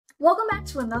Welcome back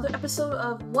to another episode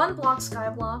of One Block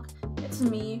Skyblock. It's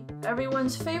me,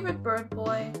 everyone's favorite bird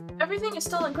boy. Everything is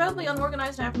still incredibly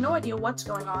unorganized and I have no idea what's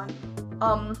going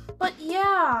on. But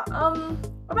yeah,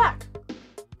 we're back.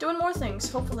 Doing more things,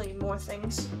 hopefully more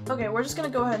things. Okay, we're just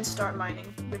gonna go ahead and start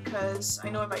mining, because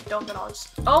I know if I don't then I'll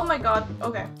just— oh my god,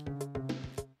 okay.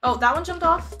 Oh, that one jumped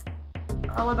off?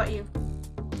 What about you?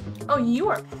 Oh, you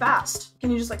are fast.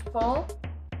 Can you just like fall?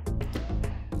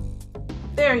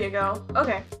 There you go.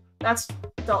 Okay. That's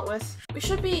dealt with. We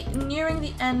should be nearing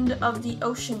the end of the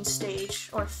ocean stage,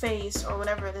 or phase, or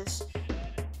whatever it is,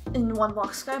 in One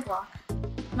Block Skyblock.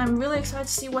 And I'm really excited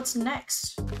to see what's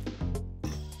next.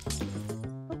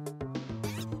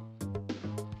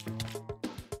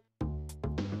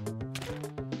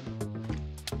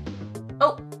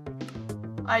 Oh!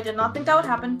 I did not think that would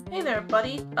happen. Hey there,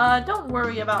 buddy. Don't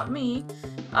worry about me.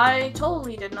 I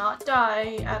totally did not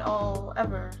die at all,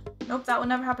 ever. Nope, that would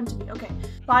never happen to me. Okay,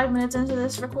 5 minutes into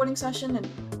this recording session and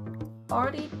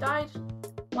already died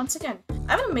once again.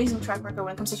 I have an amazing track record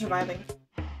when it comes to surviving.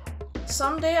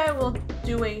 Someday I will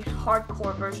do a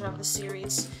hardcore version of the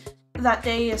series. That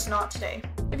day is not today.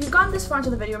 If you've gotten this far into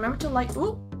the video, remember to like—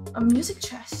 ooh, a music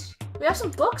chest. We have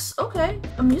some books? Okay.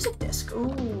 A music disc.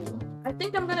 Ooh. I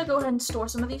think I'm gonna go ahead and store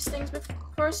some of these things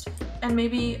first, and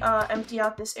maybe empty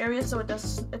out this area so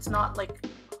it's not like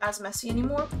as messy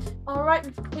anymore. Alright,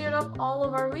 we've cleared up all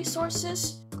of our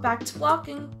resources. Back to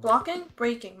blocking,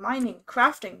 breaking, mining,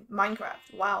 crafting,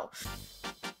 Minecraft. Wow.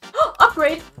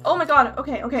 Upgrade! Oh my god,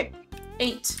 okay.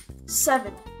 8,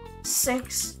 7,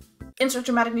 6. Insert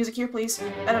dramatic music here, please.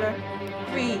 Editor.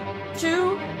 3,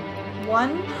 2,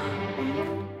 1.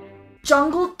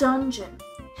 Jungle dungeon.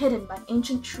 Hidden by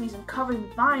ancient trees and covered in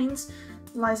vines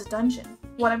lies a dungeon.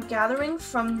 What I'm gathering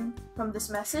from this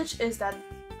message is that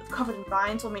covered in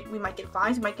vines, we might get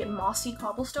vines, we might get mossy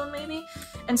cobblestone maybe,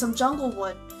 and some jungle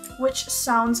wood, which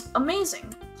sounds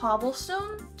amazing.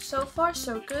 Cobblestone? So far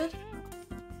so good.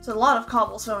 It's a lot of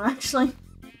cobblestone actually.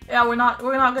 Yeah, we're not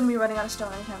gonna be running out of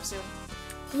stone anytime soon.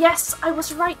 Yes, I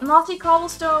was right, mossy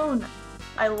cobblestone!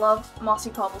 I love mossy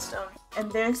cobblestone.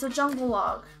 And there's the jungle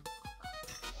log.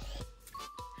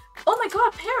 Oh my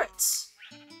god, parrots!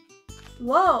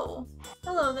 Whoa!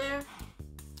 Hello there.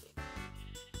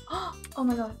 Oh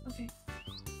my god, okay.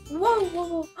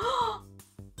 Whoa!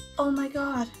 Oh my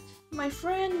god. My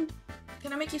friend!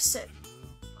 Can I make you sit?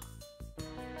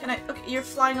 Okay, you're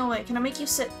flying away. Can I make you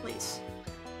sit, please?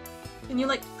 Can you,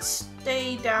 like,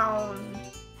 stay down?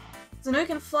 Because I know you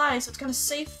can fly, so it's kind of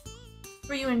safe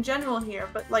for you in general here,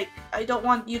 but, like, I don't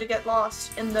want you to get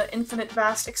lost in the infinite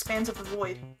vast expanse of the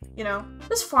void, you know?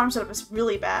 This farm setup is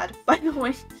really bad, by the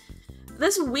way.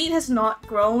 This wheat has not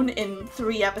grown in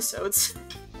 3 episodes.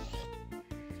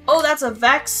 Oh, that's a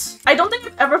Vex. I don't think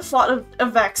I've ever fought a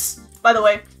Vex, by the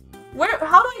way.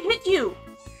 How do I hit you?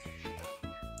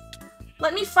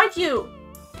 Let me fight you!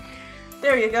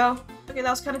 There you go. Okay, that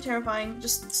was kind of terrifying,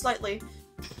 just slightly.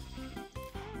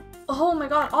 Oh my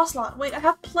god, Ocelot. Wait, I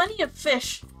have plenty of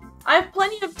fish. I have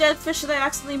plenty of dead fish that I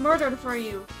accidentally murdered for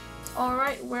you.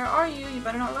 Alright, where are you? You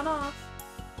better not run off.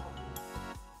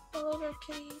 Hello there,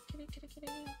 kitty.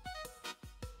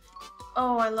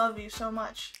 Oh, I love you so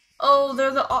much. Oh,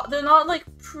 they're not like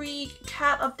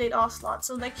pre-cat update Ocelot,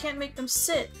 so they can't make them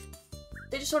sit.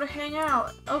 They just sort of hang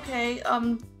out. Okay,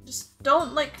 just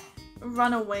don't like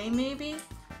run away maybe.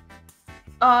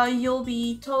 You'll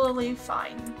be totally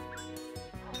fine.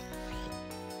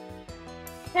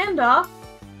 Panda?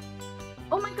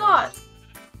 Oh my god.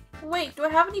 Wait, do I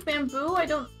have any bamboo? I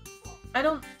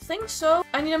don't think so.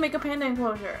 I need to make a panda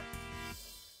enclosure.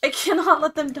 I cannot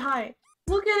let them die.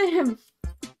 Look at him.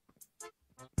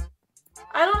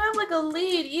 I don't have like a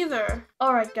lead either.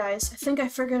 Alright guys, I think I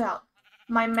figured out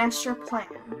my master plan.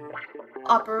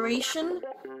 Operation?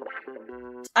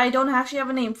 I don't actually have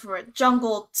a name for it.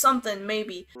 Jungle something,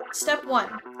 maybe. Step 1.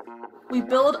 We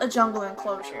build a jungle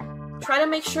enclosure. Try to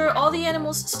make sure all the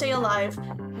animals stay alive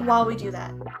while we do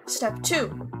that. Step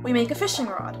 2. We make a fishing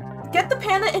rod. Get the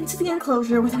panda into the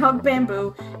enclosure without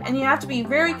bamboo, and you have to be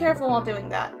very careful while doing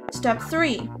that. Step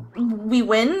 3. We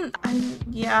win?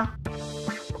 Yeah.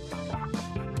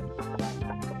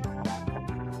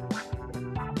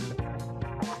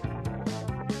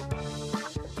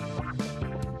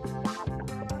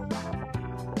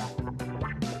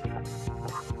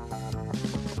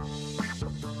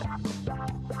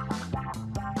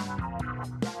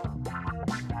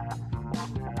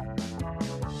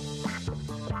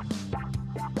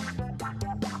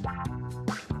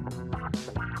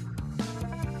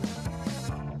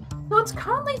 So it's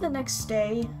currently the next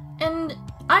day, and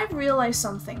I've realized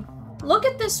something. Look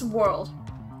at this world.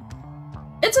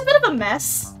 It's a bit of a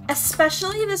mess,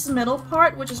 Especially this middle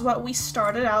part, which is what we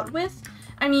started out with.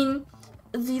 I mean,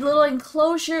 the little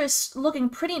enclosure is looking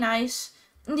pretty nice.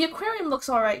 And the aquarium looks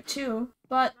alright too.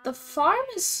 But the farm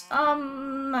is,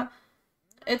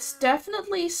 it's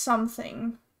definitely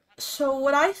something. So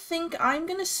what I think I'm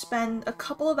gonna spend a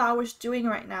couple of hours doing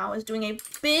right now is doing a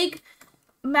big,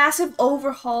 massive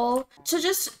overhaul to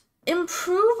just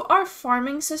improve our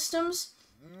farming systems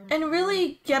and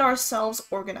really get ourselves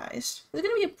organized. It's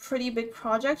gonna be a pretty big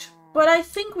project, but I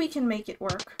think we can make it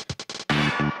work.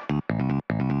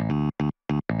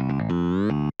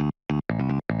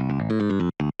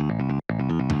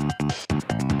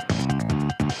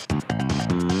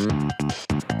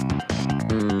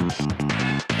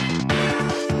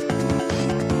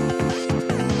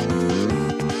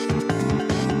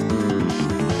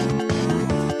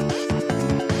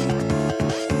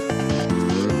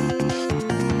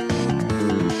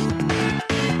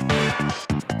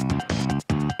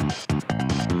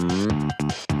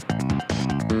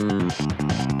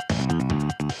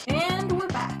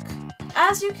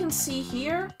 As you can see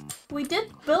here, we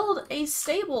did build a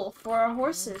stable for our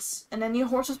horses, and any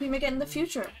horses we may get in the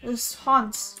future. This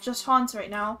haunts, just haunts right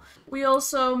now. We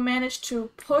also managed to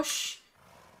push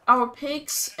our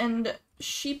pigs and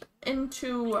sheep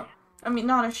into,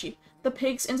 not our sheep, the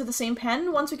pigs into the same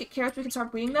pen. Once we get carrots, we can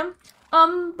start breeding them.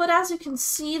 But as you can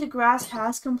see, the grass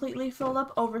has completely filled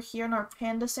up over here in our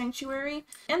panda sanctuary.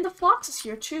 And the fox is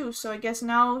here too, so I guess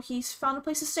now he's found a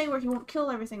place to stay where he won't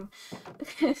kill everything.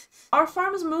 Our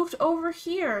farm has moved over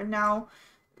here. Now,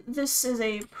 this is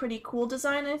a pretty cool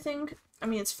design, I think. I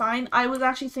mean, it's fine. I was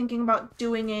actually thinking about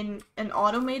doing an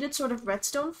automated sort of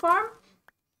redstone farm.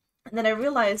 And then I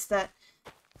realized that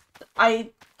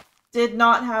I did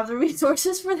not have the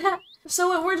resources for that.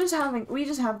 So we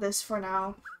just have this for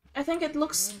now. I think it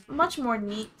looks much more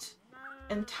neat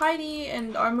and tidy,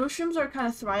 and our mushrooms are kind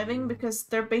of thriving because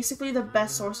they're basically the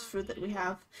best source of food that we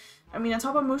have. I mean, on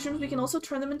top of mushrooms, we can also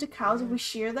turn them into cows if we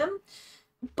shear them.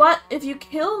 But if you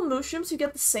kill mushrooms, you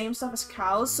get the same stuff as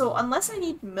cows, so unless I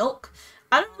need milk,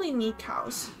 I don't really need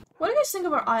cows. What do you guys think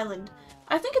of our island?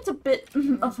 I think it's a bit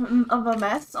of a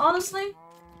mess, honestly.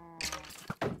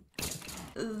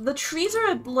 The trees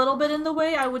are a little bit in the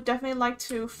way. I would definitely like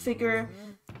to figure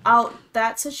out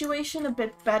that situation a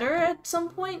bit better at some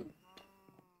point.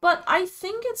 But I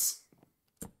think it's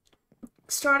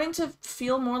starting to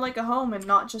feel more like a home and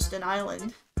not just an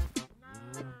island.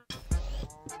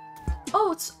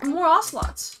 Oh, it's more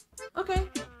ocelots. Okay.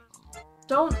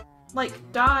 Don't, like,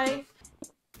 die.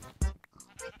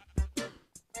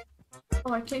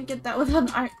 Oh, I can't get that without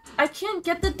an iron. I can't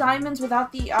get the diamonds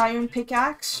without the iron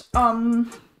pickaxe.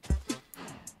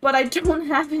 But I don't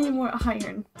have any more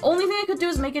iron. Only thing I could do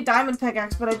is make a diamond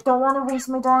pickaxe, but I don't want to waste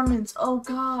my diamonds. Oh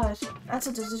god. That's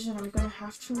a decision I'm gonna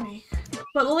have to make.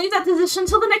 But we'll leave that decision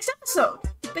until the next episode.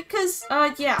 Because,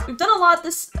 yeah. We've done a lot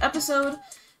this episode.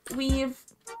 We've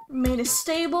made a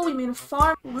stable, we made a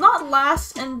farm. Not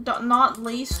last and not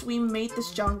least, we made this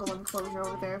jungle enclosure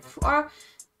over there for our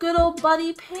good old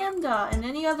buddy Panda and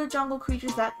any other jungle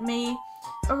creatures that may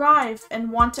arrive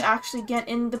and want to actually get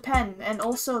in the pen, and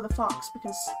also the fox,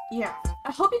 because yeah.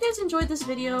 I hope you guys enjoyed this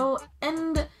video,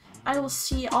 and I will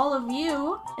see all of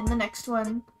you in the next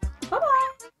one. Bye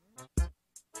bye!